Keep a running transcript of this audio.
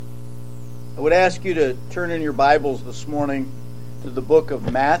I would ask you to turn in your Bibles this morning to the book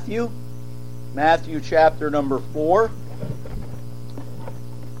of Matthew. Matthew chapter number 4.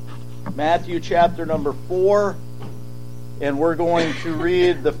 Matthew chapter number 4. And we're going to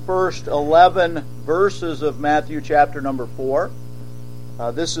read the first 11 verses of Matthew chapter number 4.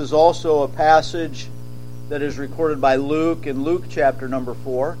 This is also a passage that is recorded by Luke in Luke chapter number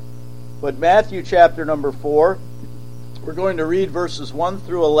 4. But Matthew chapter number 4, we're going to read verses 1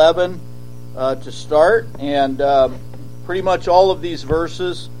 through 11 to start. And pretty much all of these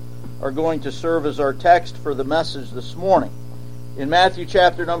verses are going to serve as our text for the message this morning. In Matthew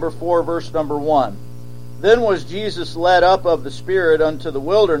chapter number 4, verse number 1. Then was Jesus led up of the Spirit unto the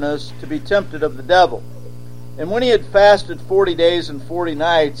wilderness to be tempted of the devil. And when he had fasted 40 days and 40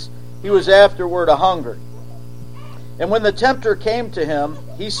 nights, he was afterward a-hungry. And when the tempter came to him,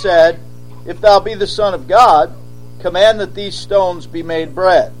 he said, If thou be the Son of God, command that these stones be made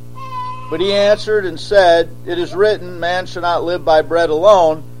bread. But he answered and said, It is written, Man shall not live by bread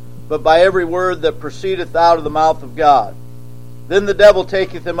alone, but by every word that proceedeth out of the mouth of God. Then the devil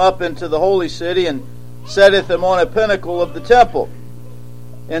taketh him up into the holy city, and setteth him on a pinnacle of the temple,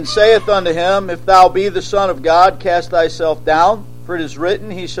 and saith unto him, If thou be the Son of God, cast thyself down, for it is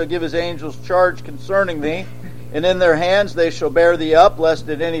written, He shall give his angels charge concerning thee, and in their hands they shall bear thee up, lest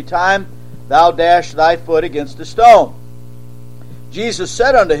at any time thou dash thy foot against a stone. Jesus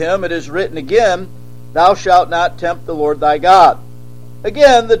said unto him, It is written again, Thou shalt not tempt the Lord thy God.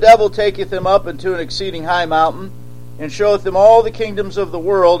 Again the devil taketh him up into an exceeding high mountain, and showeth him all the kingdoms of the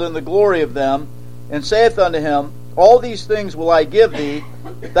world and the glory of them, and saith unto him, All these things will I give thee,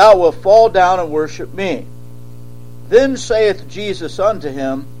 if thou wilt fall down and worship me. Then saith Jesus unto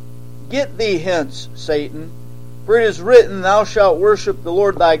him, Get thee hence, Satan, for it is written, Thou shalt worship the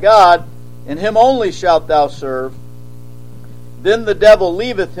Lord thy God, and him only shalt thou serve. Then the devil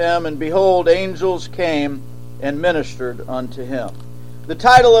leaveth him, and behold, angels came and ministered unto him. The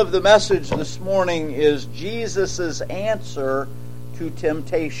title of the message this morning is Jesus' Answer to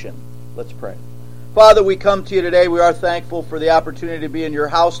Temptation. Let's pray. Father, we come to you today. We are thankful for the opportunity to be in your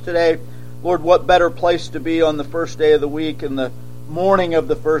house today. Lord, what better place to be on the first day of the week and the morning of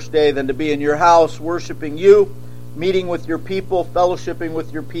the first day than to be in your house, worshiping you, meeting with your people, fellowshipping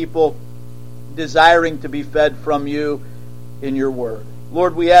with your people, desiring to be fed from you in your word.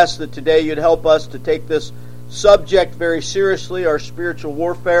 Lord, we ask that today you'd help us to take this subject very seriously, our spiritual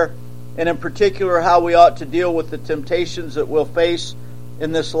warfare, and in particular how we ought to deal with the temptations that we'll face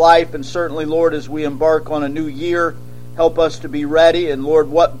in this life. And certainly, Lord, as we embark on a new year, help us to be ready. And Lord,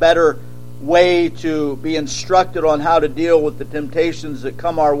 what better way to be instructed on how to deal with the temptations that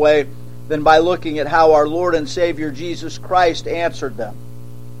come our way than by looking at how our Lord and Savior Jesus Christ answered them.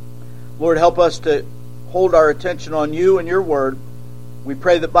 Lord, help us to hold our attention on you and your word. We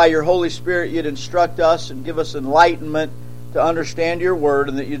pray that by your Holy Spirit you'd instruct us and give us enlightenment to understand your word,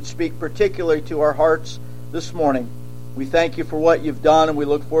 and that you'd speak particularly to our hearts this morning. We thank you for what you've done, and we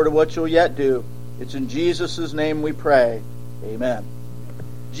look forward to what you'll yet do. It's in Jesus' name we pray. Amen.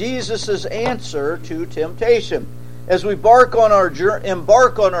 Jesus' answer to temptation. As we embark on our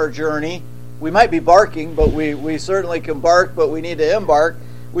journey, we might be barking, but we certainly can bark, but we need to embark.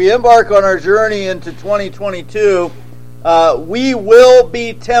 We embark on our journey into 2022. We will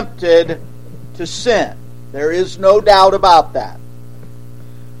be tempted to sin. There is no doubt about that.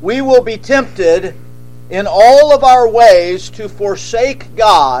 We will be tempted in all of our ways to forsake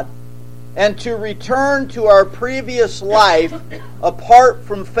God and to return to our previous life apart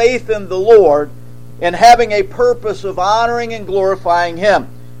from faith in the Lord and having a purpose of honoring and glorifying Him.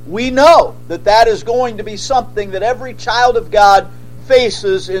 We know that that is going to be something that every child of God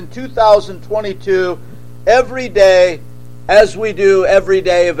faces in 2022 every day, as we do every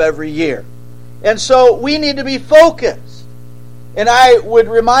day of every year. And so we need to be focused. And I would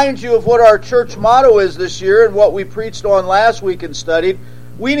remind you of what our church motto is this year and what we preached on last week and studied.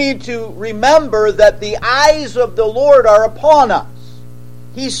 We need to remember that the eyes of the Lord are upon us.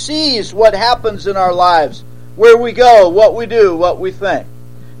 He sees what happens in our lives, where we go, what we do, what we think.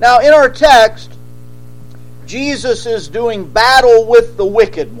 Now, in our text, Jesus is doing battle with the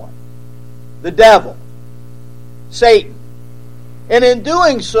wicked one, the devil, Satan. And in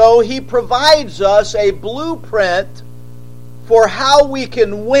doing so, he provides us a blueprint for how we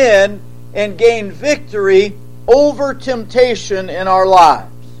can win and gain victory over temptation in our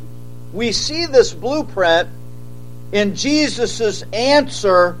lives. We see this blueprint in Jesus'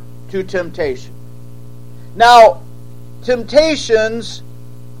 answer to temptation. Now, temptations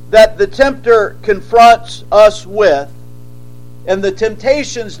that the tempter confronts us with, and the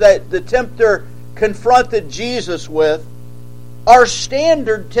temptations that the tempter confronted Jesus with, are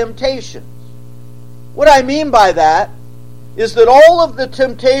standard temptations. What I mean by that is that all of the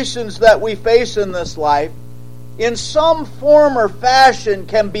temptations that we face in this life, in some form or fashion,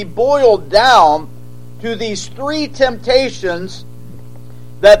 can be boiled down to these three temptations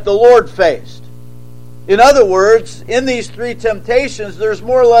that the Lord faced. In other words, in these three temptations, there's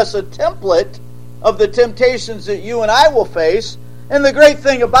more or less a template of the temptations that you and I will face. And the great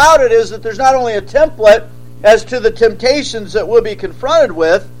thing about it is that there's not only a template as to the temptations that we'll be confronted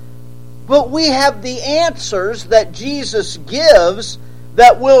with, but we have the answers that Jesus gives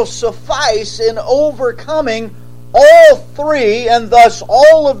that will suffice in overcoming all three, and thus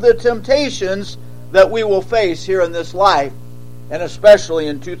all of the temptations that we will face here in this life, and especially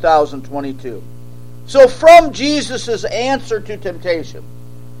in 2022. So from Jesus' answer to temptation,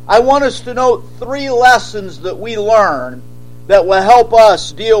 I want us to note three lessons that we learn that will help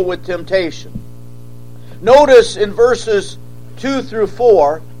us deal with temptation. Notice in verses 2 through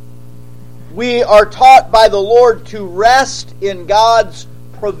 4, we are taught by the Lord to rest in God's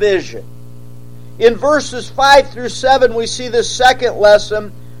provision. In verses 5 through 7, we see this second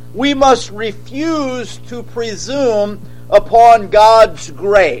lesson. We must refuse to presume upon God's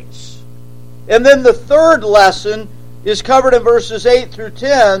grace. And then the third lesson is covered in verses 8 through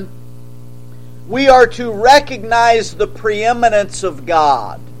 10. We are to recognize the preeminence of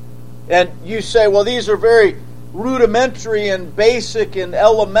God. And you say, well, these are very rudimentary and basic and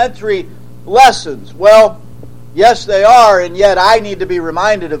elementary lessons. Well, yes, they are, and yet I need to be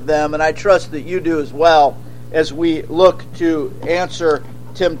reminded of them, and I trust that you do as well as we look to answer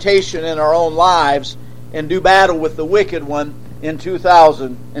temptation in our own lives and do battle with the wicked one in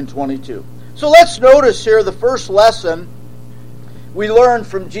 2022. So let's notice here the first lesson we learn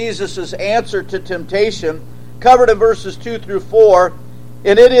from Jesus' answer to temptation, covered in verses 2 through 4,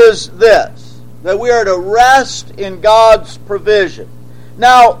 and it is this, that we are to rest in God's provision.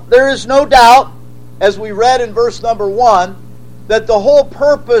 Now, there is no doubt, as we read in verse number 1, that the whole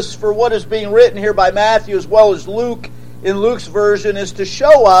purpose for what is being written here by Matthew as well as Luke in Luke's version is to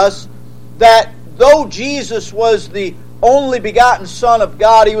show us that though Jesus was the only begotten Son of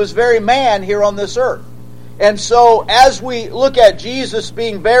God, He was very man here on this earth. And so as we look at Jesus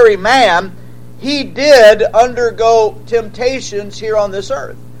being very man, He did undergo temptations here on this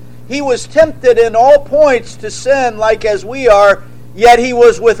earth. He was tempted in all points to sin like as we are, yet He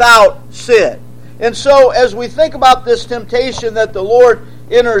was without sin. And so as we think about this temptation that the Lord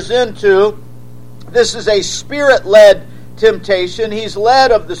enters into, this is a Spirit-led temptation. He's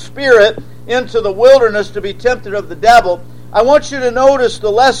led of the Spirit into the wilderness to be tempted of the devil. I want you to notice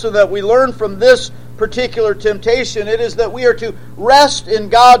the lesson that we learn from this particular temptation. It is that we are to rest in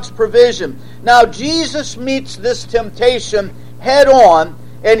God's provision. Now, Jesus meets this temptation head on,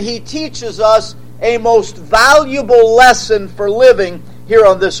 and He teaches us a most valuable lesson for living here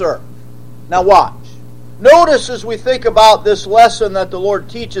on this earth. Now watch. Notice as we think about this lesson that the Lord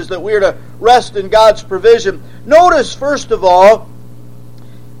teaches, that we are to rest in God's provision. Notice, first of all,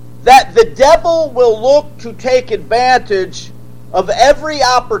 that the devil will look to take advantage of every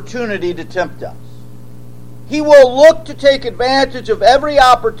opportunity to tempt us. He will look to take advantage of every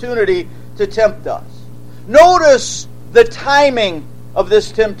opportunity to tempt us. Notice the timing of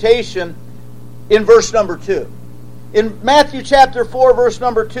this temptation in verse number 2. In Matthew chapter 4, verse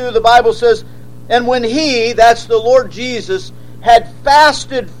number 2, the Bible says, "And when He," that's the Lord Jesus, "had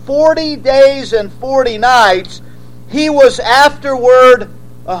fasted 40 days and 40 nights, He was afterward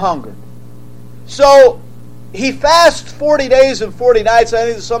a-hungered." So, He fasts 40 days and 40 nights. I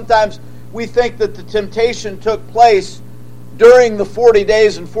think that sometimes we think that the temptation took place during the 40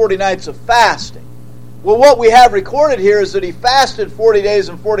 days and 40 nights of fasting. Well, what we have recorded here is that He fasted 40 days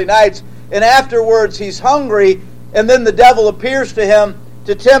and 40 nights, and afterwards He's hungry, and then the devil appears to Him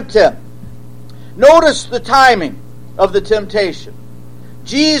to tempt Him. Notice the timing of the temptation.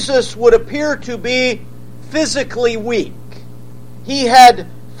 Jesus would appear to be physically weak. He had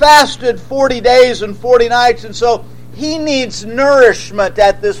fasted 40 days and 40 nights, and so He needs nourishment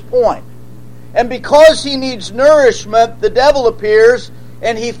at this point. And because He needs nourishment, the devil appears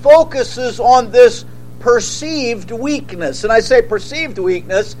and he focuses on this perceived weakness. And I say perceived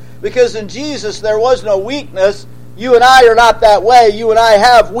weakness because in Jesus there was no weakness. You and I are not that way. You and I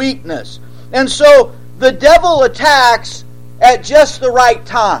have weakness. And so the devil attacks at just the right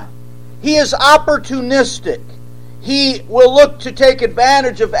time. He is opportunistic. He will look to take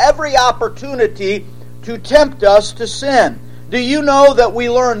advantage of every opportunity to tempt us to sin. Do you know that we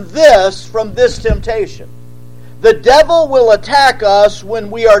learn this from this temptation? The devil will attack us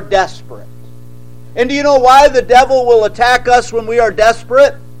when we are desperate. And do you know why the devil will attack us when we are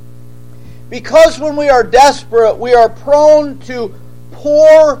desperate? Because when we are desperate, we are prone to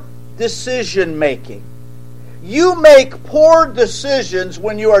poor decision making. You make poor decisions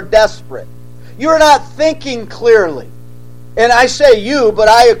when you are desperate. You're not thinking clearly. And I say you, but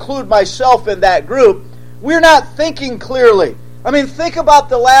I include myself in that group. We're not thinking clearly. I mean, think about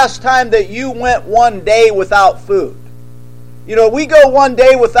the last time that you went one day without food. You know, we go one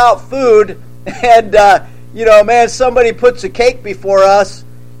day without food, and, man, somebody puts a cake before us,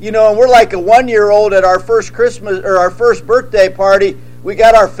 and we're like a 1-year-old at our first Christmas or our first birthday party. We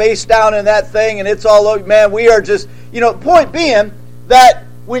got our face down in that thing, and it's all over. Man, we are just, point being that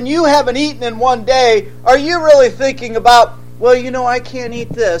when you haven't eaten in one day, are you really thinking about, well, I can't eat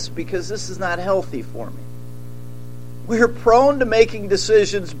this because this is not healthy for me? We're prone to making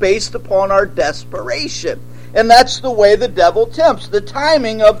decisions based upon our desperation. And that's the way the devil tempts. The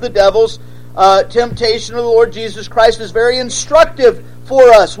timing of the devil's temptation of the Lord Jesus Christ is very instructive for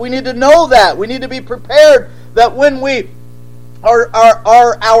us. We need to know that. We need to be prepared that when we are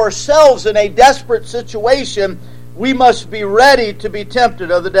ourselves in a desperate situation, we must be ready to be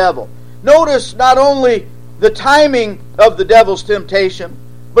tempted of the devil. Notice not only the timing of the devil's temptation,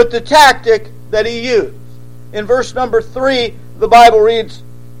 but the tactic that he used. In verse number 3, the Bible reads,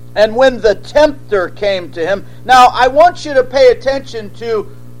 "And when the tempter came to him." Now, I want you to pay attention to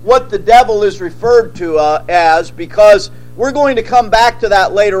what the devil is referred to as, because we're going to come back to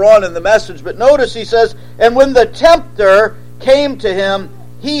that later on in the message. But notice he says, "And when the tempter came to him,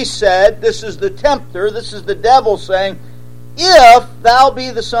 he said," this is the tempter, this is the devil saying, "If thou be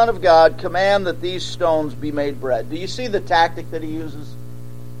the Son of God, command that these stones be made bread." Do you see the tactic that he uses?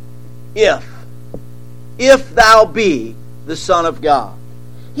 If thou be the Son of God.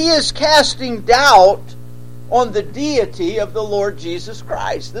 He is casting doubt on the deity of the Lord Jesus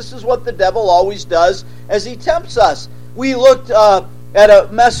Christ. This is what the devil always does as he tempts us. We looked at a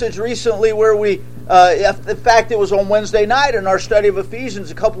message recently where in fact it was on Wednesday night in our study of Ephesians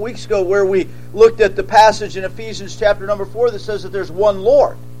a couple weeks ago, where we looked at the passage in Ephesians chapter number 4 that says that there's one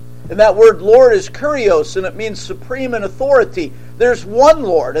Lord. And that word Lord is kurios, and it means supreme in authority. There's one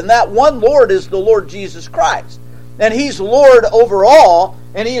Lord, and that one Lord is the Lord Jesus Christ. And He's Lord over all,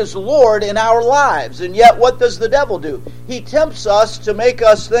 and He is Lord in our lives. And yet what does the devil do? He tempts us to make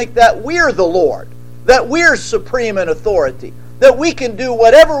us think that we're the Lord, that we're supreme in authority, that we can do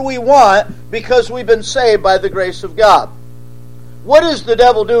whatever we want because we've been saved by the grace of God. What is the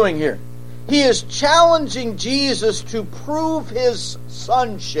devil doing here? He is challenging Jesus to prove His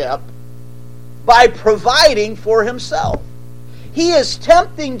sonship by providing for Himself. He is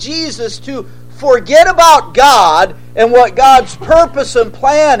tempting Jesus to forget about God and what God's purpose and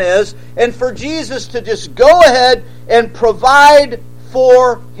plan is, and for Jesus to just go ahead and provide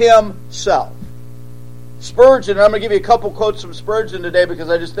for Himself. Spurgeon, and I'm going to give you a couple quotes from Spurgeon today because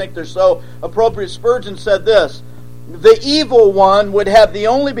I just think they're so appropriate. Spurgeon said this: "The evil one would have the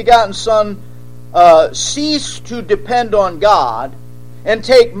only begotten Son cease to depend on God and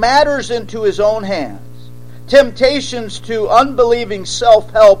take matters into his own hands. Temptations to unbelieving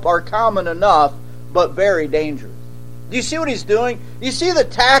self-help are common enough, but very dangerous." Do you see what he's doing? Do you see the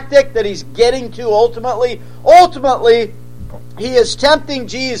tactic that he's getting to ultimately? Ultimately, he is tempting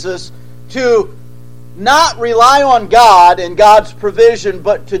Jesus to not rely on God and God's provision,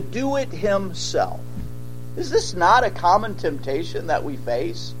 but to do it himself. Is this not a common temptation that we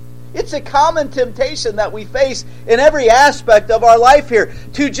face? It's a common temptation that we face in every aspect of our life here,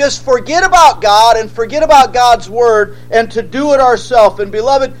 to just forget about God and forget about God's Word and to do it ourselves. And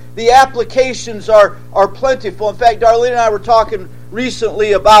beloved, the applications are plentiful. In fact, Darlene and I were talking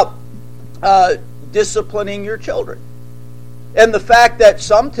recently about disciplining your children. And the fact that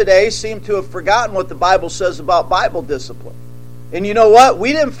some today seem to have forgotten what the Bible says about Bible discipline. And you know what?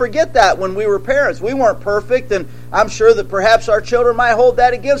 We didn't forget that when we were parents. We weren't perfect, and I'm sure that perhaps our children might hold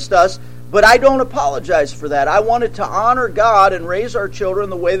that against us, but I don't apologize for that. I wanted to honor God and raise our children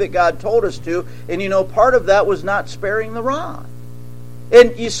the way that God told us to, and part of that was not sparing the rod.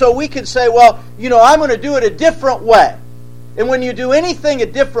 And so we can say, well, I'm going to do it a different way. And when you do anything a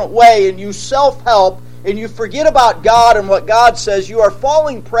different way and you self-help and you forget about God and what God says, you are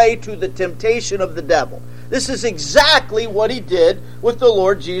falling prey to the temptation of the devil. This is exactly what he did with the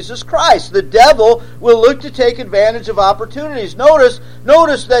Lord Jesus Christ. The devil will look to take advantage of opportunities. Notice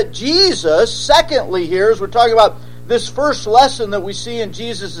that Jesus, secondly here, as we're talking about this first lesson that we see in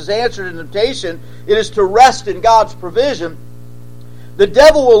Jesus' answer to temptation, it is to rest in God's provision. The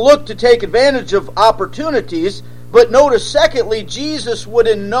devil will look to take advantage of opportunities, but notice secondly, Jesus would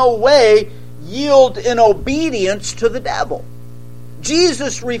in no way yield in obedience to the devil.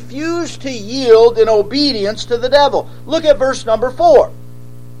 Jesus refused to yield in obedience to the devil. Look at verse number 4.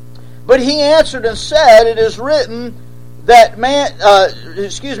 "But he answered and said, It is written, that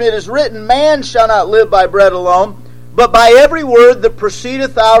it is written, man shall not live by bread alone, but by every word that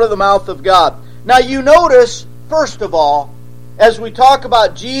proceedeth out of the mouth of God. Now you notice, first of all, as we talk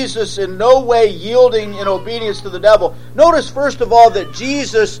about Jesus in no way yielding in obedience to the devil, notice first of all that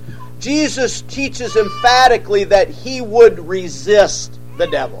Jesus teaches emphatically that he would resist the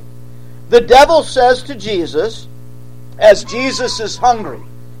devil. The devil says to Jesus, as Jesus is hungry,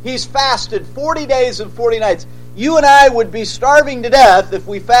 he's fasted 40 days and 40 nights. You and I would be starving to death if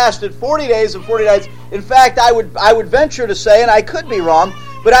we fasted 40 days and 40 nights. In fact, I would venture to say, and I could be wrong,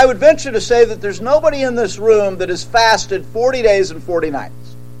 but I would venture to say that there's nobody in this room that has fasted 40 days and 40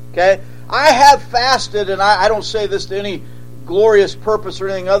 nights. Okay? I have fasted, and I don't say this to any glorious purpose or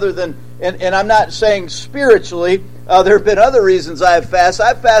anything other than, and I'm not saying spiritually, there have been other reasons I have fasted.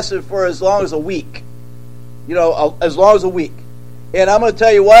 I've fasted for as long as a week. As long as a week. And I'm going to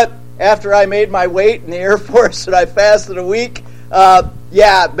tell you what, after I made my weight in the Air Force and I fasted a week,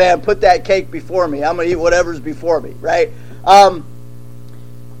 put that cake before me. I'm going to eat whatever's before me, right?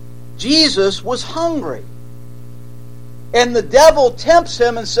 Jesus was hungry. And the devil tempts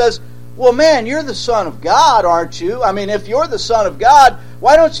him and says, well, man, you're the Son of God, aren't you? I mean, if you're the Son of God,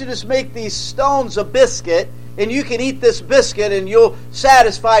 why don't you just make these stones a biscuit, and you can eat this biscuit and you'll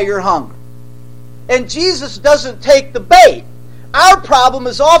satisfy your hunger? And Jesus doesn't take the bait. Our problem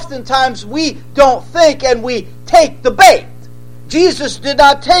is oftentimes we don't think and we take the bait. Jesus did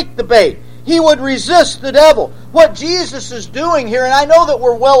not take the bait. He would resist the devil. What Jesus is doing here, and I know that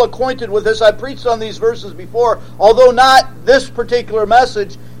we're well acquainted with this. I preached on these verses before, although not this particular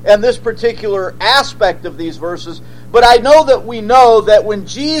message and this particular aspect of these verses. But I know that when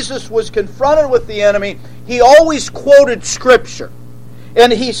Jesus was confronted with the enemy, he always quoted Scripture.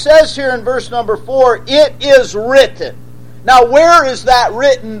 And he says here in verse number 4, it is written. Now, where is that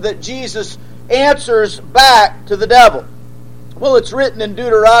written that Jesus answers back to the devil? Well, it's written in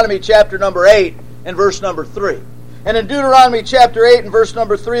Deuteronomy chapter number 8 and verse number 3. And in Deuteronomy chapter 8 and verse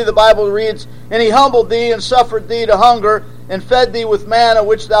number 3, the Bible reads, and he humbled thee and suffered thee to hunger and fed thee with manna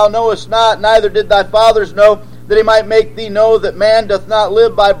which thou knowest not, neither did thy fathers know, that he might make thee know that man doth not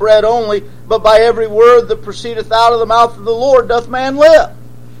live by bread only, but by every word that proceedeth out of the mouth of the Lord doth man live.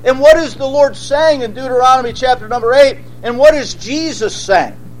 And what is the Lord saying in Deuteronomy chapter number 8? And what is Jesus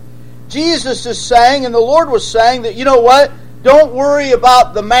saying? Jesus is saying, and the Lord was saying, that you know what? Don't worry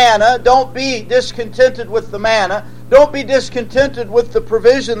about the manna. Don't be discontented with the manna. Don't be discontented with the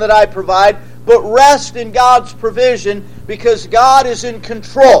provision that I provide, but rest in God's provision because God is in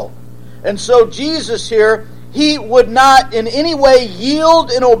control. And so Jesus here, he would not in any way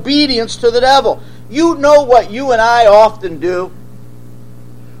yield in obedience to the devil. You know what you and I often do?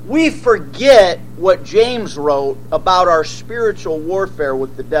 We forget what James wrote about our spiritual warfare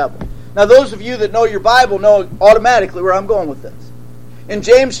with the devil. Now, those of you that know your Bible know automatically where I'm going with this. In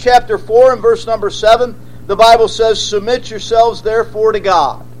James chapter 4 and verse number 7, the Bible says, submit yourselves therefore to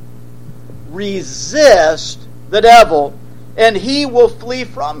God. Resist the devil, and he will flee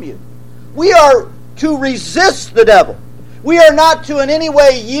from you. We are to resist the devil. We are not to in any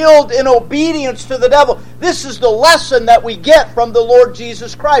way yield in obedience to the devil. This is the lesson that we get from the Lord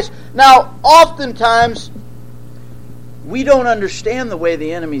Jesus Christ. Now, oftentimes, we don't understand the way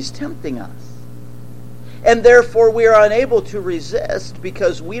the enemy's tempting us. And therefore, we are unable to resist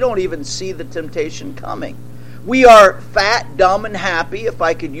because we don't even see the temptation coming. We are fat, dumb, and happy, if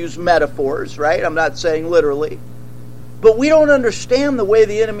I could use metaphors, right? I'm not saying literally. But we don't understand the way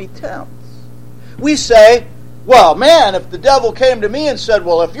the enemy tempts. We say, well, man, if the devil came to me and said,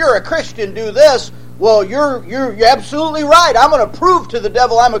 well, if you're a Christian, do this. Well, you're absolutely right. I'm going to prove to the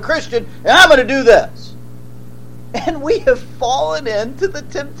devil I'm a Christian, and I'm going to do this. And we have fallen into the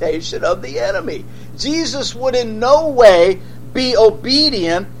temptation of the enemy. Jesus would in no way be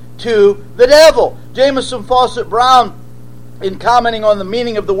obedient to the devil. Jamieson Fawcett Brown, in commenting on the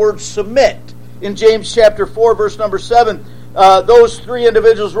meaning of the word submit, in James chapter 4, verse number 7, those three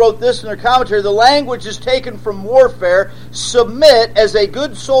individuals wrote this in their commentary. The language is taken from warfare. Submit, as a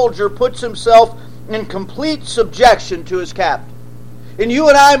good soldier puts himself in complete subjection to his captain. And you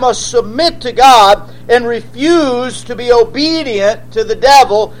and I must submit to God and refuse to be obedient to the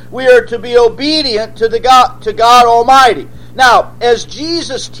devil. We are to be obedient to God Almighty. Now, as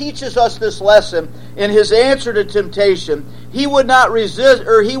Jesus teaches us this lesson in his answer to temptation, he would not resist,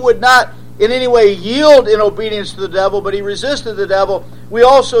 or he would not in any way yield in obedience to the devil, but he resisted the devil. We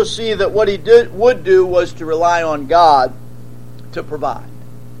also see that what he would do was to rely on God to provide.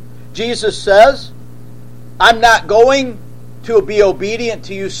 Jesus says, I'm not going to be obedient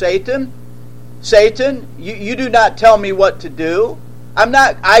to you, Satan. Satan, you do not tell me what to do.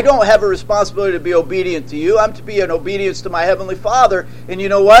 I don't have a responsibility to be obedient to you. I'm to be in obedience to my Heavenly Father. And you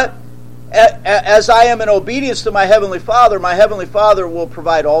know what? As I am in obedience to my Heavenly Father will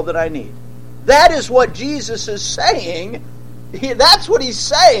provide all that I need. That is what Jesus is saying. That's what he's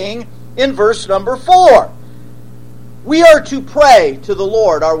saying in verse number 4. We are to pray to the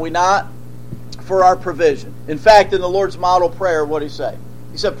Lord, are we not, for our provision. In fact, in the Lord's model prayer, what did he say?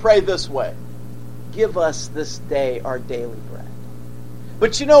 He said, pray this way. Give us this day our daily bread.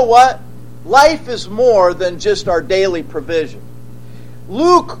 But you know what? Life is more than just our daily provision.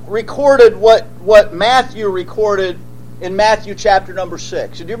 Luke recorded what Matthew recorded in Matthew chapter number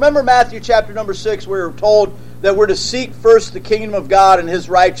 6. And do you remember Matthew chapter number 6 where we were told that we're to seek first the kingdom of God and His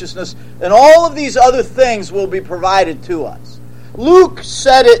righteousness, and all of these other things will be provided to us? Luke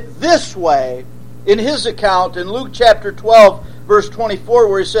said it this way in his account in Luke chapter 12, verse 24,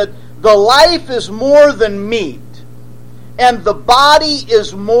 where he said, the life is more than meat, and the body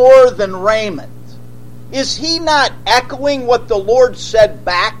is more than raiment. Is he not echoing what the Lord said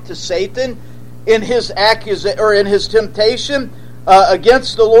back to Satan in his in his temptation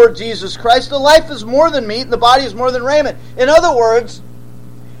against the Lord Jesus Christ? The life is more than meat, and the body is more than raiment. In other words,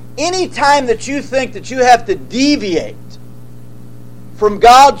 any time that you think that you have to deviate from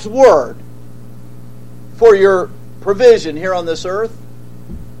God's word for your provision here on this earth,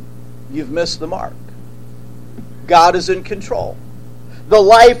 you've missed the mark. God is in control. The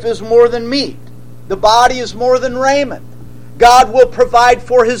life is more than meat. The body is more than raiment. God will provide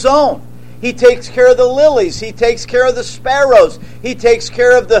for His own. He takes care of the lilies. He takes care of the sparrows. He takes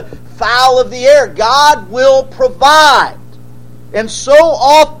care of the fowl of the air. God will provide. And so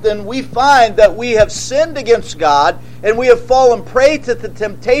often we find that we have sinned against God and we have fallen prey to the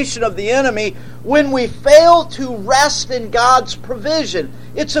temptation of the enemy when we fail to rest in God's provision.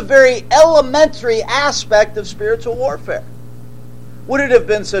 It's a very elementary aspect of spiritual warfare. Would it have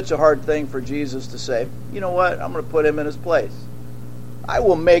been such a hard thing for Jesus to say, you know what, I'm going to put him in his place. I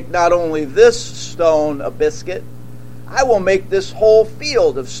will make not only this stone a biscuit, I will make this whole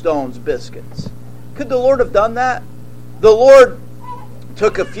field of stones biscuits. Could the Lord have done that? The Lord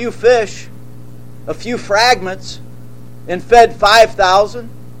took a few fish, a few fragments, and fed 5,000,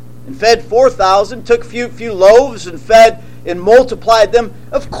 and fed 4,000, took a few loaves and fed and multiplied them.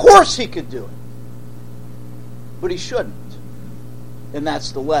 Of course He could do it. But He shouldn't. And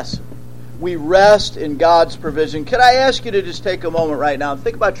that's the lesson. We rest in God's provision. Could I ask you to just take a moment right now and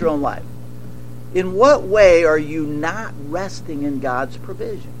think about your own life? In what way are you not resting in God's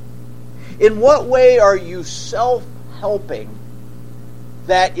provision? In what way are you self-helping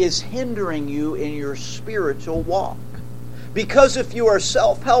that is hindering you in your spiritual walk? Because if you are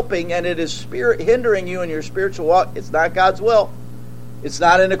self-helping and it is hindering you in your spiritual walk, it's not God's will. It's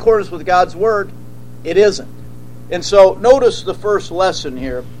not in accordance with God's word. It isn't. And so notice the first lesson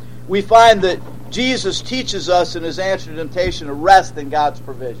here. We find that Jesus teaches us in His answer to temptation to rest in God's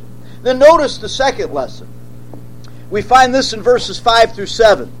provision. Then notice the second lesson. We find this in verses 5 through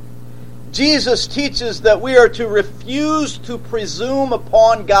 7. Jesus teaches that we are to refuse to presume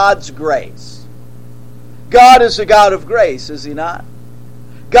upon God's grace. God is a God of grace, is He not?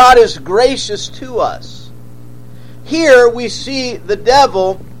 God is gracious to us. Here we see the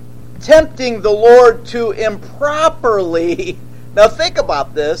devil tempting the Lord to improperly, now think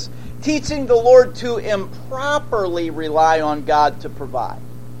about this, teaching the Lord to improperly rely on God to provide.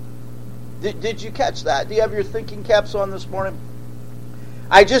 Did you catch that? Do you have your thinking caps on this morning?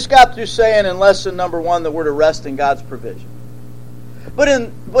 I just got through saying in lesson number 1 that we're to rest in God's provision. But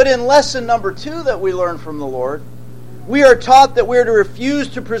in lesson number 2 that we learned from the Lord, we are taught that we are to refuse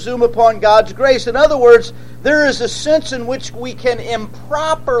to presume upon God's grace. In other words, there is a sense in which we can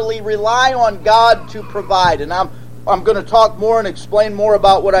improperly rely on God to provide. And I'm going to talk more and explain more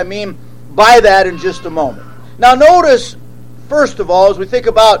about what I mean by that in just a moment. Now notice, first of all, as we think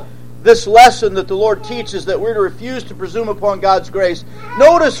about this lesson that the Lord teaches, that we're to refuse to presume upon God's grace,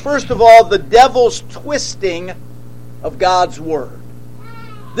 notice, first of all, the devil's twisting of God's word.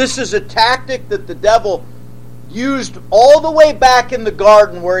 This is a tactic that the devil used all the way back in the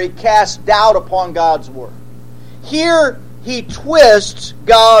garden where he cast doubt upon God's word. Here he twists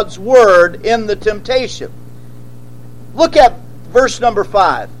God's word in the temptation. Look at verse number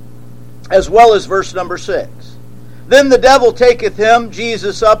 5 as well as verse number 6. Then the devil taketh him,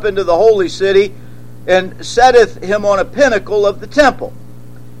 Jesus, up into the holy city, and setteth him on a pinnacle of the temple,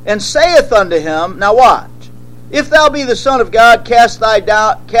 and saith unto him, now watch, if thou be the Son of God, cast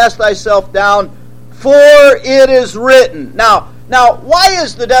thyself down, for it is written. Now, why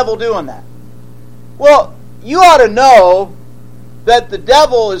is the devil doing that? Well, you ought to know that the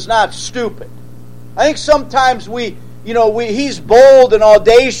devil is not stupid. I think sometimes we he's bold and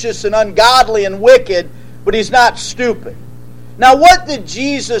audacious and ungodly and wicked, but he's not stupid. Now, what did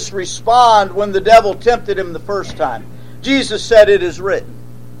Jesus respond when the devil tempted him the first time? Jesus said, "It is written."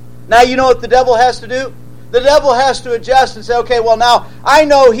 Now, you know what the devil has to do? The devil has to adjust and say, okay, well, now I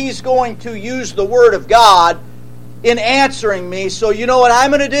know he's going to use the Word of God in answering me, so you know what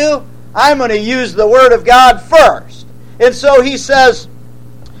I'm going to do? I'm going to use the Word of God first. And so he says,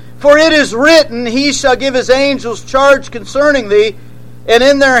 "For it is written, He shall give His angels charge concerning thee, and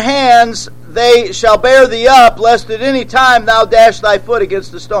in their hands they shall bear thee up, lest at any time thou dash thy foot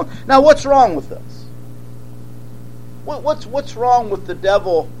against a stone." Now, what's wrong with this? What's wrong with the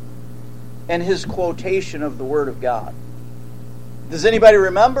devil and his quotation of the Word of God? Does anybody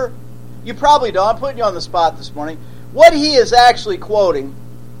remember? You probably don't. I'm putting you on the spot this morning. What he is actually quoting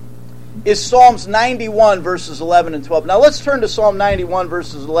is Psalms 91, verses 11 and 12. Now, let's turn to Psalm 91,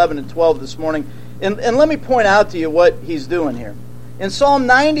 verses 11 and 12 this morning, and let me point out to you what he's doing here. In Psalm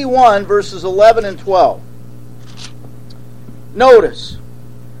 91, verses 11 and 12, notice,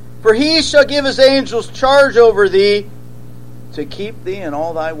 "For He shall give His angels charge over thee to keep thee in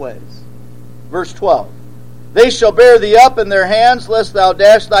all thy ways." Verse 12, "They shall bear thee up in their hands, lest thou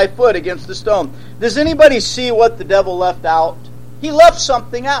dash thy foot against a stone." Does anybody see what the devil left out? He left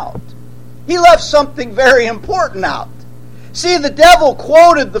something out. He left something very important out. See, the devil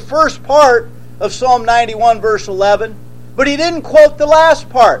quoted the first part of Psalm 91, verse 11, but he didn't quote the last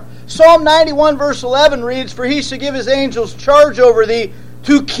part. Psalm 91, verse 11 reads, "For He shall give His angels charge over thee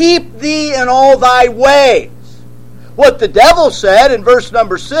to keep thee in all thy ways." What the devil said in verse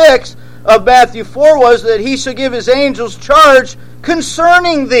number 6 of Matthew 4 was that He shall give His angels charge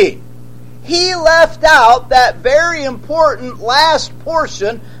concerning thee. He left out that very important last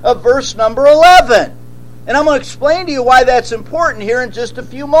portion of verse number 11. And I'm going to explain to you why that's important here in just a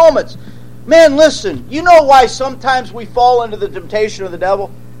few moments. Man, listen, you know why sometimes we fall into the temptation of the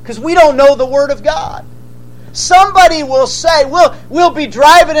devil? Because we don't know the Word of God. Somebody will say, we'll be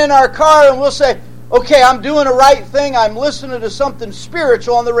driving in our car and we'll say, okay, I'm doing the right thing. I'm listening to something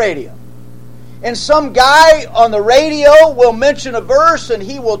spiritual on the radio. And some guy on the radio will mention a verse and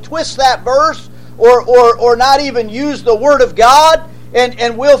he will twist that verse or not even use the Word of God,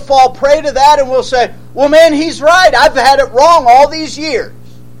 and we'll fall prey to that and we'll say, well, man, he's right. I've had it wrong all these years.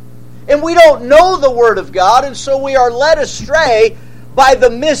 And we don't know the Word of God, and so we are led astray by the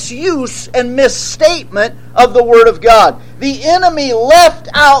misuse and misstatement of the Word of God. The enemy left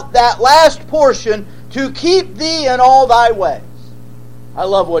out that last portion, "to keep thee in all thy ways." I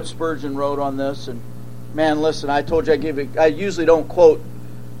love what Spurgeon wrote on this, and man, listen, I told you I usually don't quote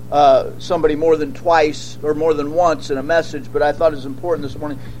somebody more than twice or more than once in a message, but I thought it was important this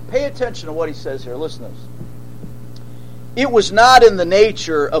morning. Pay attention to what he says here. Listen to this. "It was not in the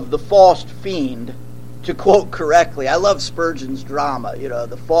nature of the false fiend to quote correctly." I love Spurgeon's drama. He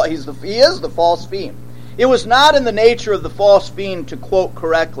is the false fiend. "It was not in the nature of the false fiend to quote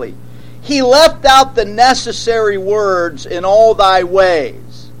correctly. He left out the necessary words, 'in all thy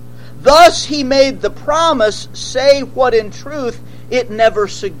ways.' Thus he made the promise say what in truth it never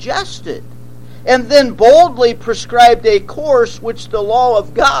suggested, and then boldly prescribed a course which the law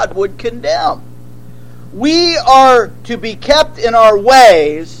of God would condemn. We are to be kept in our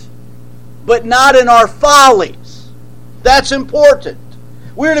ways, but not in our follies." That's important.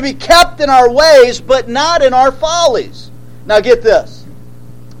 We're to be kept in our ways, but not in our follies. Now get this.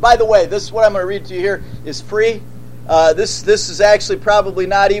 By the way, this is what I'm going to read to you here is free. This is actually probably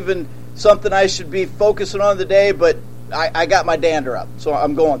not even something I should be focusing on today, but I got my dander up, so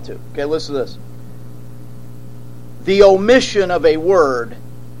I'm going to. Okay, listen to this. "The omission of a word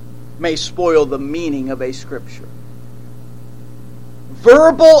may spoil the meaning of a scripture."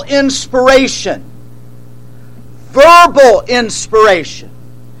 Verbal inspiration. Verbal inspiration.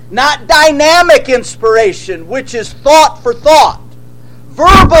 Not dynamic inspiration, which is thought for thought.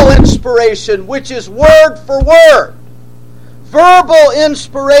 Verbal inspiration, which is word for word. Verbal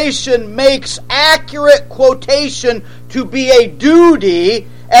inspiration makes accurate quotation to be a duty,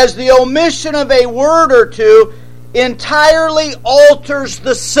 as the omission of a word or two entirely alters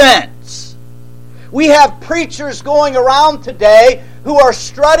the sense. We have preachers going around today who are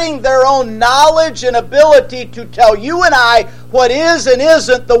strutting their own knowledge and ability to tell you and I what is and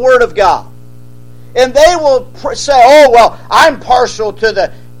isn't the Word of God. And they will say, oh, well, I'm partial to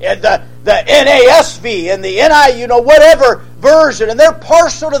the NASV and the NI, whatever version, and they're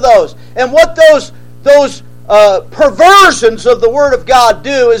partial to those. And what those perversions of the Word of God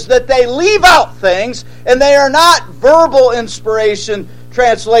do is that they leave out things, and they are not verbal inspiration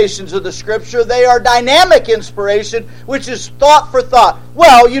translations of the Scripture. They are dynamic inspiration, which is thought for thought.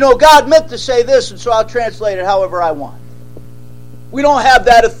 Well, God meant to say this, and so I'll translate it however I want. We don't have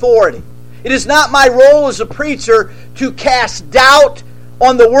that authority. It is not my role as a preacher to cast doubt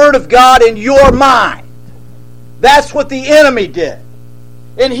on the Word of God in your mind. That's what the enemy did.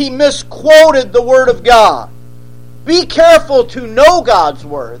 And he misquoted the Word of God. Be careful to know God's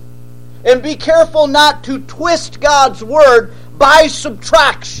Word, and be careful not to twist God's Word by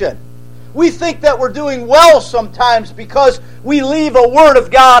subtraction. We think that we're doing well sometimes because we leave a Word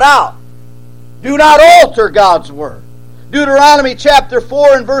of God out. Do not alter God's Word. Deuteronomy chapter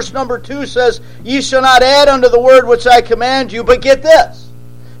 4 and verse number 2 says, Ye shall not add unto the word which I command you, but get this,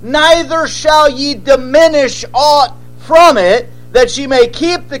 neither shall ye diminish aught from it, that ye may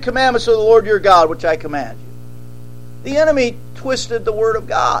keep the commandments of the Lord your God, which I command you. The enemy twisted the Word of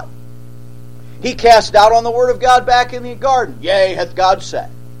God. He cast doubt on the Word of God back in the garden. Yea, hath God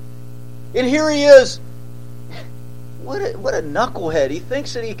said. And here he is. What a knucklehead. He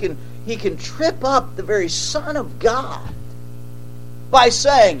thinks that he can trip up the very Son of God by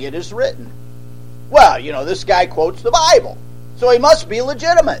saying it is written. Well, this guy quotes the Bible, so he must be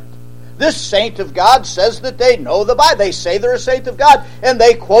legitimate. This saint of God says that they know the Bible. They say they're a saint of God, and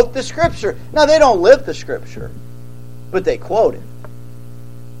they quote the Scripture. Now, they don't live the Scripture, but they quote it.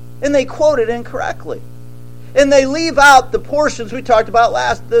 And they quote it incorrectly. And they leave out the portions we talked about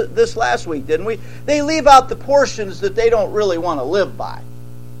this last week, didn't we? They leave out the portions that they don't really want to live by.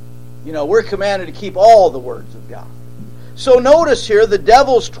 We're commanded to keep all the words of God. So notice here the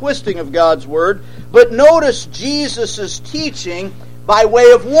devil's twisting of God's Word, but notice Jesus' teaching by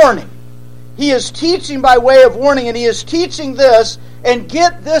way of warning. He is teaching by way of warning, and he is teaching this, and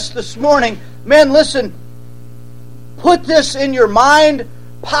get this morning. Men, listen, put this in your mind,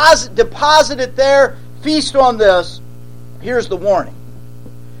 deposit it there, feast on this. Here's the warning.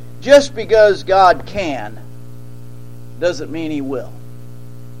 Just because God can doesn't mean He will.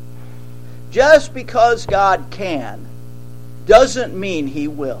 Just because God can doesn't mean He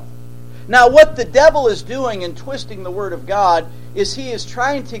will. Now, what the devil is doing in twisting the Word of God is he is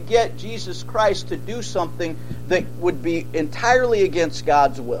trying to get Jesus Christ to do something that would be entirely against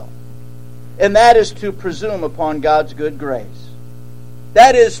God's will. And that is to presume upon God's good grace.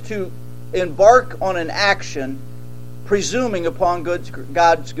 That is to embark on an action presuming upon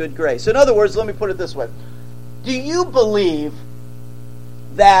God's good grace. In other words, let me put it this way. Do you believe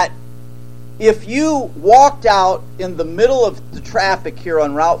that if you walked out in the middle of the traffic here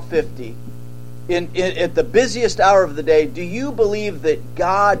on Route 50 at the busiest hour of the day, do you believe that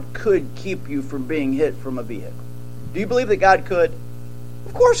God could keep you from being hit from a vehicle? Do you believe that God could?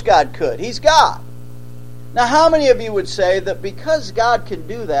 Of course God could. He's God. Now, how many of you would say that because God can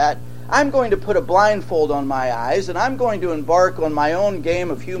do that, I'm going to put a blindfold on my eyes and I'm going to embark on my own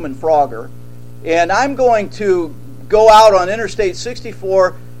game of human Frogger, and I'm going to go out on Interstate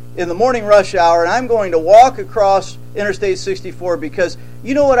 64 in the morning rush hour, and I'm going to walk across Interstate 64 because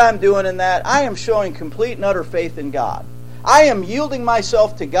you know what I'm doing in that? I am showing complete and utter faith in God. I am yielding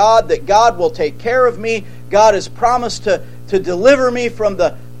myself to God, that God will take care of me. God has promised to deliver me from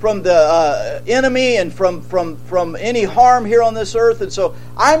the enemy and from any harm here on this earth. And so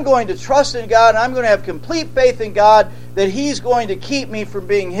I'm going to trust in God, and I'm going to have complete faith in God that He's going to keep me from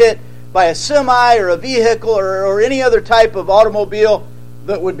being hit by a semi or a vehicle or any other type of automobile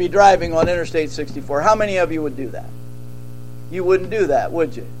that would be driving on Interstate 64. How many of you would do that? You wouldn't do that,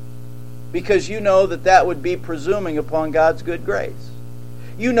 would you? Because you know that that would be presuming upon God's good grace.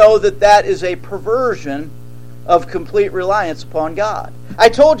 You know that that is a perversion of complete reliance upon God. I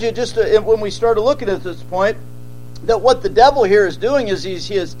told you just when we started looking at this point that what the devil here is doing is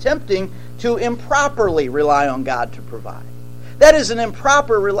he is attempting to improperly rely on God to provide. That is an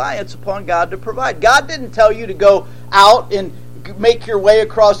improper reliance upon God to provide. God didn't tell you to go out and make your way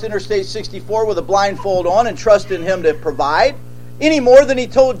across Interstate 64 with a blindfold on and trust in Him to provide, any more than He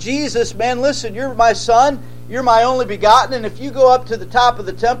told Jesus, man, listen, you're my son, you're my only begotten, and if you go up to the top of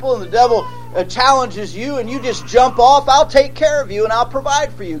the temple and the devil challenges you and you just jump off, I'll take care of you and I'll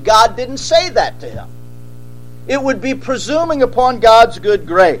provide for you. God didn't say that to him. It would be presuming upon God's good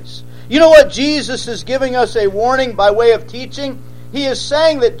grace. You know what Jesus is giving us a warning by way of teaching? He is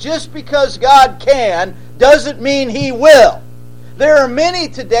saying that just because God can doesn't mean He will. There are many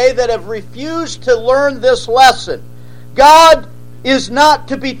today that have refused to learn this lesson. God is not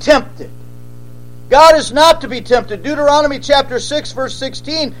to be tempted. God is not to be tempted. Deuteronomy chapter 6, verse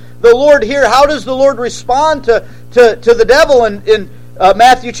 16, the Lord here, how does the Lord respond to the devil in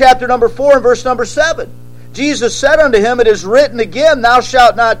Matthew chapter number 4 and verse number 7? Jesus said unto him, It is written again, Thou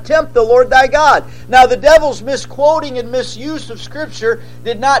shalt not tempt the Lord thy God. Now the devil's misquoting and misuse of Scripture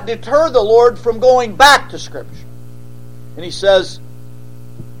did not deter the Lord from going back to Scripture. And he says,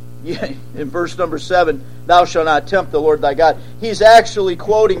 in verse number 7, Thou shalt not tempt the Lord thy God. He's actually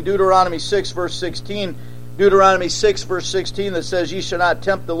quoting Deuteronomy 6, verse 16. Deuteronomy 6, verse 16, that says, Ye shall not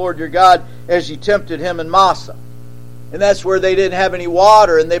tempt the Lord your God as ye tempted him in Massah. And that's where they didn't have any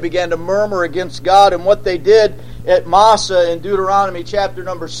water, and they began to murmur against God. And what they did at Massah in Deuteronomy chapter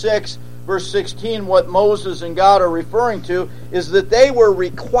number 6, verse 16, what Moses and God are referring to, is that they were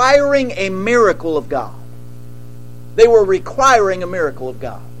requiring a miracle of God. They were requiring a miracle of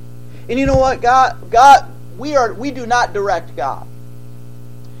God. And you know what? We do not direct God.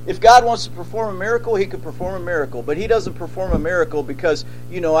 If God wants to perform a miracle, He could perform a miracle. But He doesn't perform a miracle because,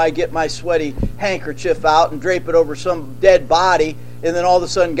 I get my sweaty handkerchief out and drape it over some dead body, and then all of a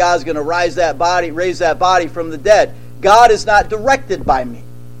sudden God's going to raise that body from the dead. God is not directed by me.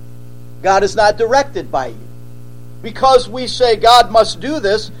 God is not directed by you. Because we say God must do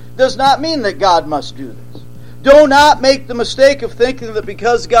this, does not mean that God must do this. Do not make the mistake of thinking that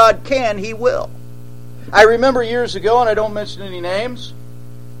because God can, He will. I remember years ago, and I don't mention any names,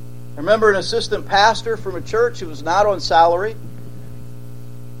 I remember an assistant pastor from a church who was not on salary,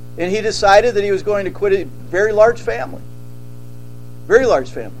 and he decided that he was going to quit a very large family. Very large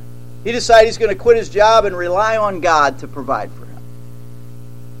family. He decided he's going to quit his job and rely on God to provide for him.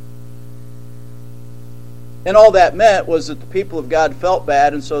 And all that meant was that the people of God felt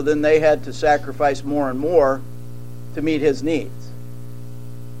bad, and so then they had to sacrifice more and more to meet his needs.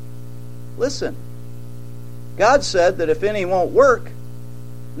 Listen, God said that if any won't work,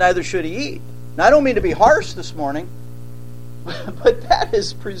 neither should he eat. Now, I don't mean to be harsh this morning, but that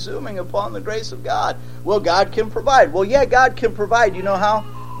is presuming upon the grace of God. Well, God can provide. Well, yeah, God can provide. You know how?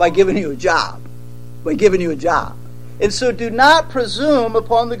 By giving you a job. By giving you a job. And so do not presume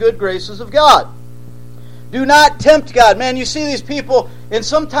upon the good graces of God. Do not tempt God. Man, you see these people, and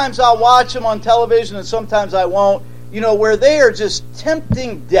sometimes I'll watch them on television and sometimes I won't, where they are just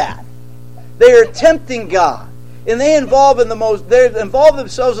tempting death. They are tempting God. And they involve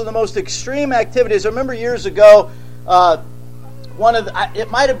themselves in the most extreme activities. I remember years ago,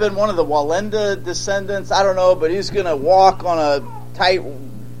 it might have been one of the Walenda descendants, I don't know, but he's going to walk on a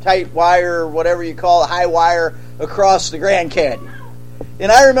tight wire, whatever you call it, high wire, across the Grand Canyon.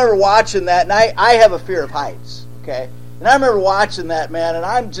 And I remember watching that, and I have a fear of heights, okay? And I remember watching that, man, and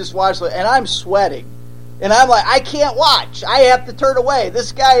I'm just watching, and I'm sweating. And I'm like, I can't watch. I have to turn away.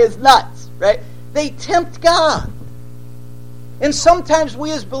 This guy is nuts, right? They tempt God. And sometimes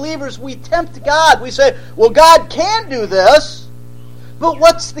we as believers, we tempt God. We say, well, God can do this, but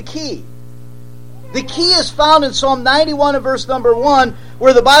what's the key? The key is found in Psalm 91 and verse number 1,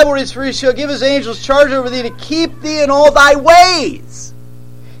 where the Bible reads, For he shall give his angels charge over thee to keep thee in all thy ways.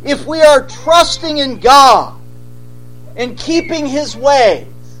 If we are trusting in God and keeping His ways,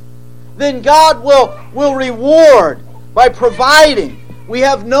 then God will reward by providing. We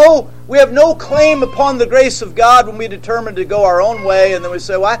have no claim upon the grace of God when we determine to go our own way, and then we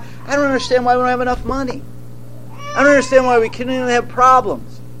say, well, I don't understand why we don't have enough money. I don't understand why we can't even have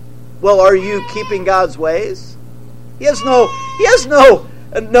problems. Well, are you keeping God's ways? He has no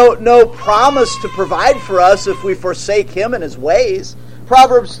promise to provide for us if we forsake Him and His ways.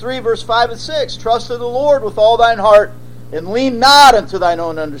 Proverbs 3, verse 5 and 6, Trust in the Lord with all thine heart, and lean not unto thine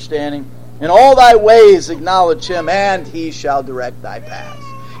own understanding. In all thy ways acknowledge Him, and He shall direct thy paths.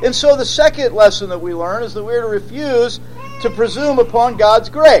 And so the second lesson that we learn is that we're to refuse to presume upon God's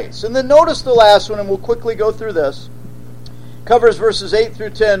grace. And then notice the last one, and we'll quickly go through this. Covers verses 8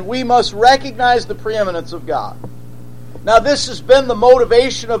 through 10. We must recognize the preeminence of God. Now this has been the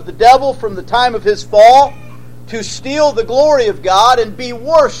motivation of the devil from the time of his fall, to steal the glory of God and be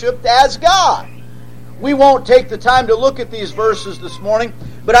worshipped as God. We won't take the time to look at these verses this morning,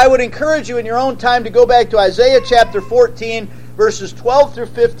 but I would encourage you in your own time to go back to Isaiah chapter 14, verses 12 through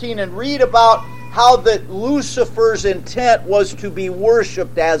 15, and read about how that Lucifer's intent was to be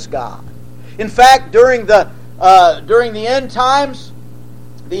worshipped as God. In fact, during the end times,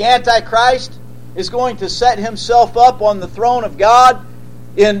 the Antichrist is going to set himself up on the throne of God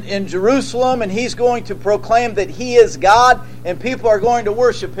in Jerusalem, and he's going to proclaim that he is God, and people are going to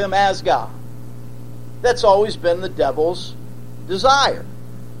worship him as God. That's always been the devil's desire.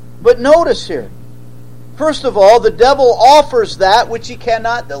 But notice here, first of all, the devil offers that which he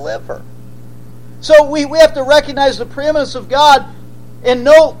cannot deliver. So we have to recognize the preeminence of God and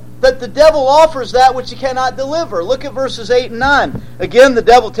note that the devil offers that which he cannot deliver. Look at verses 8 and 9. Again, the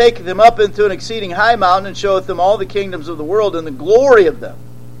devil taketh him up into an exceeding high mountain, and showeth him all the kingdoms of the world and the glory of them.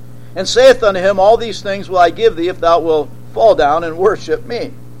 and saith unto him, All these things will I give thee, if thou wilt fall down and worship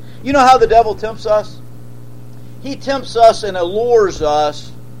me. You know how the devil tempts us? He tempts us and allures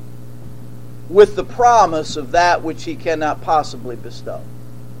us with the promise of that which he cannot possibly bestow.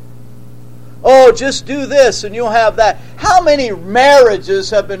 Oh, just do this and you'll have that. How many marriages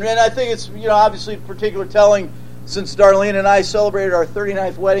have been, and I think it's, obviously particular telling since Darlene and I celebrated our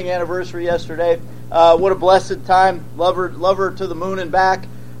 39th wedding anniversary yesterday. What a blessed time. Love her to the moon and back.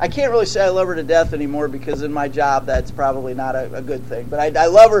 I can't really say I love her to death anymore because in my job that's probably not a good thing. But I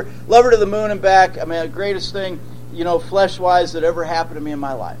love her to the moon and back. I mean, the greatest thing, flesh-wise that ever happened to me in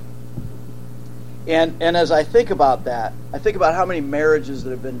my life. And as I think about that, I think about how many marriages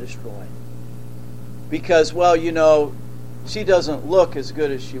that have been destroyed. Because, she doesn't look as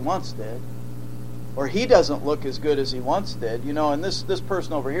good as she once did. Or he doesn't look as good as he once did. And this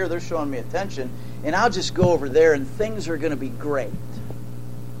person over here, they're showing me attention. And I'll just go over there and things are going to be great.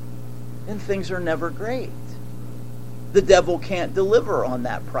 And things are never great. The devil can't deliver on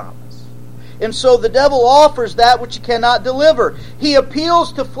that promise. And so the devil offers that which he cannot deliver. He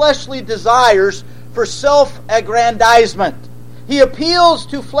appeals to fleshly desires for self-aggrandizement. He appeals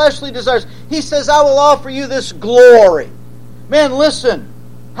to fleshly desires. He says, I will offer you this glory. Man, listen.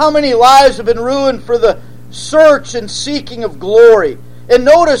 How many lives have been ruined for the search and seeking of glory? And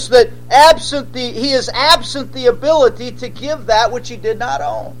notice that he is absent the ability to give that which he did not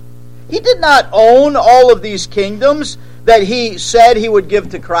own. He did not own all of these kingdoms that he said he would give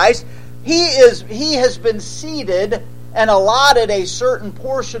to Christ. He has been seated and allotted a certain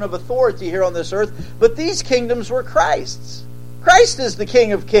portion of authority here on this earth, but these kingdoms were Christ's. Christ is the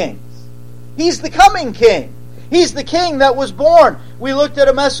King of Kings. He's the coming King. He's the King that was born. We looked at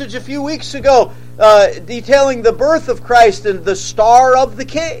a message a few weeks ago detailing the birth of Christ and the star of the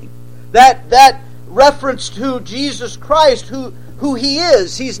King. That reference to Jesus Christ, who He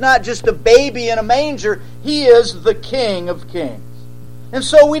is. He's not just a baby in a manger. He is the King of Kings. And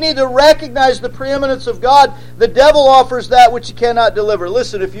so we need to recognize the preeminence of God. The devil offers that which he cannot deliver.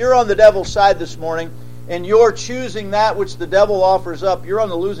 Listen, if you're on the devil's side this morning and you're choosing that which the devil offers up, you're on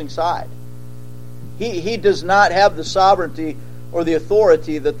the losing side. He does not have the sovereignty or the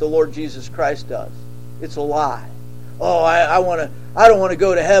authority that the Lord Jesus Christ does. It's a lie. Oh, I don't want to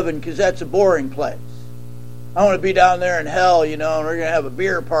go to heaven because that's a boring place. I want to be down there in hell, and we're going to have a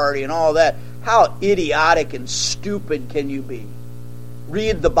beer party and all that. How idiotic and stupid can you be?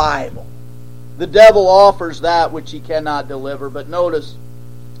 Read the Bible. The devil offers that which he cannot deliver, but notice,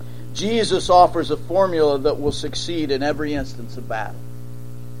 Jesus offers a formula that will succeed in every instance of battle.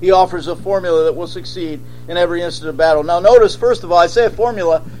 He offers a formula that will succeed in every instant of battle. Now notice, first of all, I say a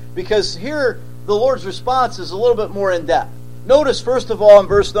formula because here the Lord's response is a little bit more in depth. Notice, first of all, in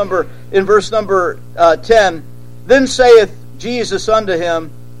verse number 10, Then saith Jesus unto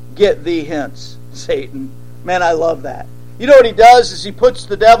him, Get thee hence, Satan. Man, I love that. You know what he does is he puts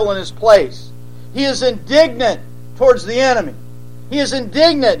the devil in his place. He is indignant towards the enemy. He is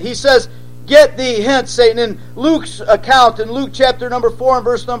indignant. He says, Get thee hence, Satan. In Luke's account, in Luke chapter number 4 and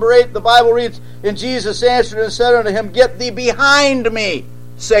verse number 8, the Bible reads, And Jesus answered and said unto him, Get thee behind me,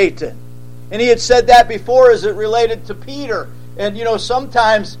 Satan. And he had said that before as it related to Peter. And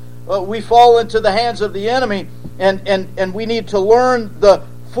sometimes we fall into the hands of the enemy, and we need to learn the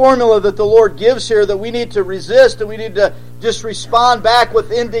formula that the Lord gives here, that we need to resist, and we need to just respond back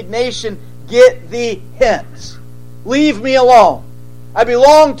with indignation. Get thee hence. Leave me alone. I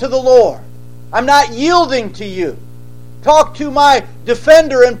belong to the Lord. I'm not yielding to you. Talk to my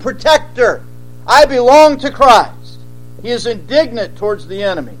defender and protector. I belong to Christ. He is indignant towards the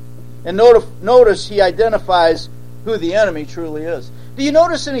enemy. And notice he identifies who the enemy truly is. Do you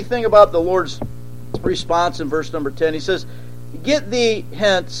notice anything about the Lord's response in verse number 10? He says, Get thee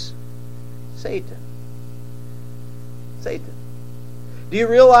hence, Satan. Satan. Do you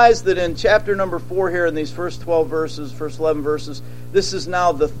realize that in chapter number 4 here, in these first 12 verses, first 11 verses, this is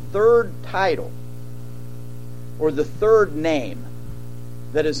now the third title, or the third name,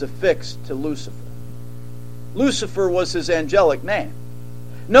 that is affixed to Lucifer. Lucifer was his angelic name.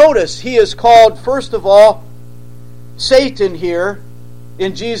 Notice he is called, first of all, Satan here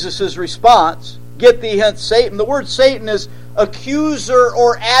in Jesus' response. Get thee hence, Satan. The word Satan is accuser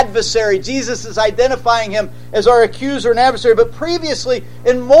or adversary. Jesus is identifying him as our accuser and adversary. But previously,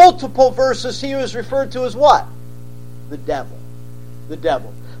 in multiple verses, he was referred to as what? The devil. The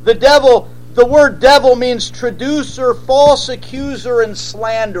devil. The devil, the word devil means traducer, false accuser, and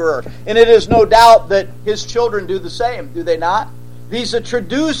slanderer. And it is no doubt that his children do the same, do they not? He's a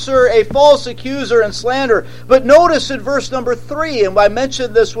traducer, a false accuser, and slanderer. But notice in verse number 3, and I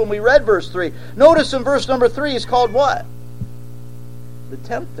mentioned this when we read verse 3, notice in verse number 3 he's called what? The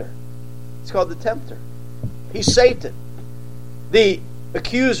tempter. He's called the tempter. He's Satan, the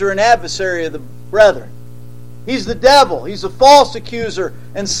accuser and adversary of the brethren. He's the devil. He's a false accuser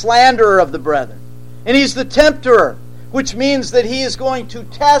and slanderer of the brethren. And he's the tempter, which means that he is going to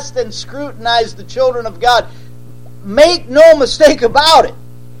test and scrutinize the children of God. Make no mistake about it.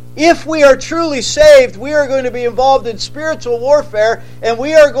 If we are truly saved, we are going to be involved in spiritual warfare, and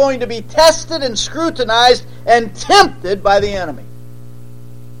we are going to be tested and scrutinized and tempted by the enemy.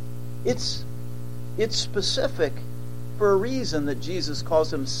 It's specific for a reason that Jesus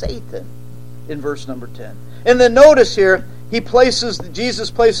calls him Satan in verse number 10. And then notice here,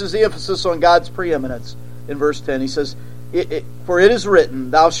 Jesus places the emphasis on God's preeminence in verse 10. He says, "For it is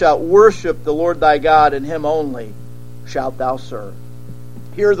written, Thou shalt worship the Lord thy God, and him only shalt thou serve."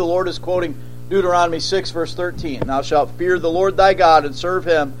 Here the Lord is quoting Deuteronomy 6, verse 13. "Thou shalt fear the Lord thy God, and serve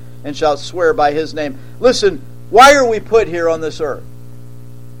him, and shalt swear by his name." Listen, why are we put here on this earth?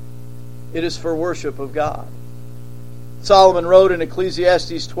 It is for worship of God. Solomon wrote in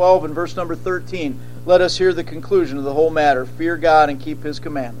Ecclesiastes 12 and verse number 13, "Let us hear the conclusion of the whole matter. Fear God and keep his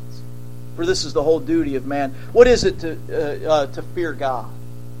commandments. For this is the whole duty of man." What is it to fear God?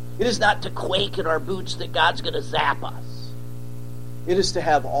 It is not to quake in our boots that God's going to zap us. It is to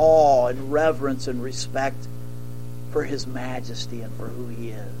have awe and reverence and respect for his majesty and for who he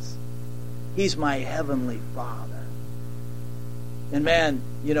is. He's my heavenly Father. And man,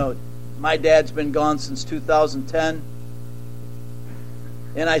 my dad's been gone since 2010,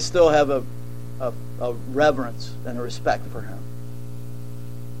 and I still have a reverence and a respect for him.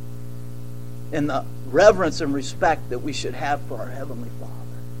 And the reverence and respect that we should have for our Heavenly Father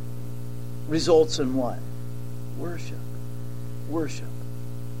results in what? Worship. Worship.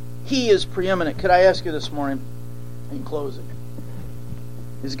 He is preeminent. Could I ask you this morning, in closing,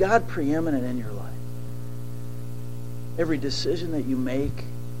 is God preeminent in your life? Every decision that you make,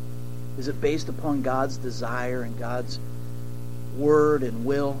 is it based upon God's desire and God's word and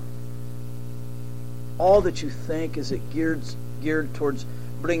will? All that you think, is it geared towards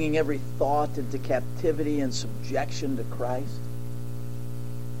bringing every thought into captivity and subjection to Christ?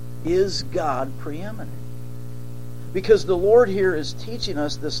 Is God preeminent? Because the Lord here is teaching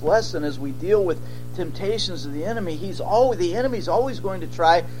us this lesson as we deal with temptations of the enemy. The enemy's always going to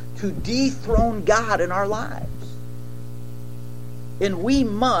try to dethrone God in our lives. And we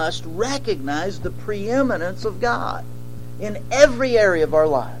must recognize the preeminence of God in every area of our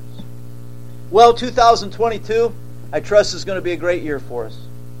lives. Well, 2022, I trust, is going to be a great year for us.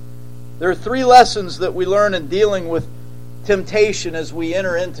 There are 3 lessons that we learn in dealing with temptation as we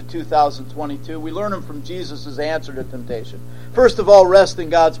enter into 2022. We learn them from Jesus' answer to temptation. First of all, rest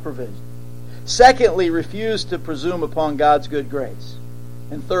in God's provision. Secondly, refuse to presume upon God's good grace.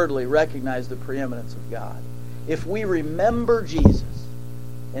 And thirdly, recognize the preeminence of God. If we remember Jesus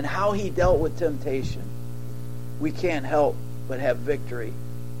and how he dealt with temptation, we can't help but have victory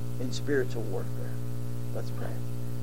in spiritual warfare. Let's pray.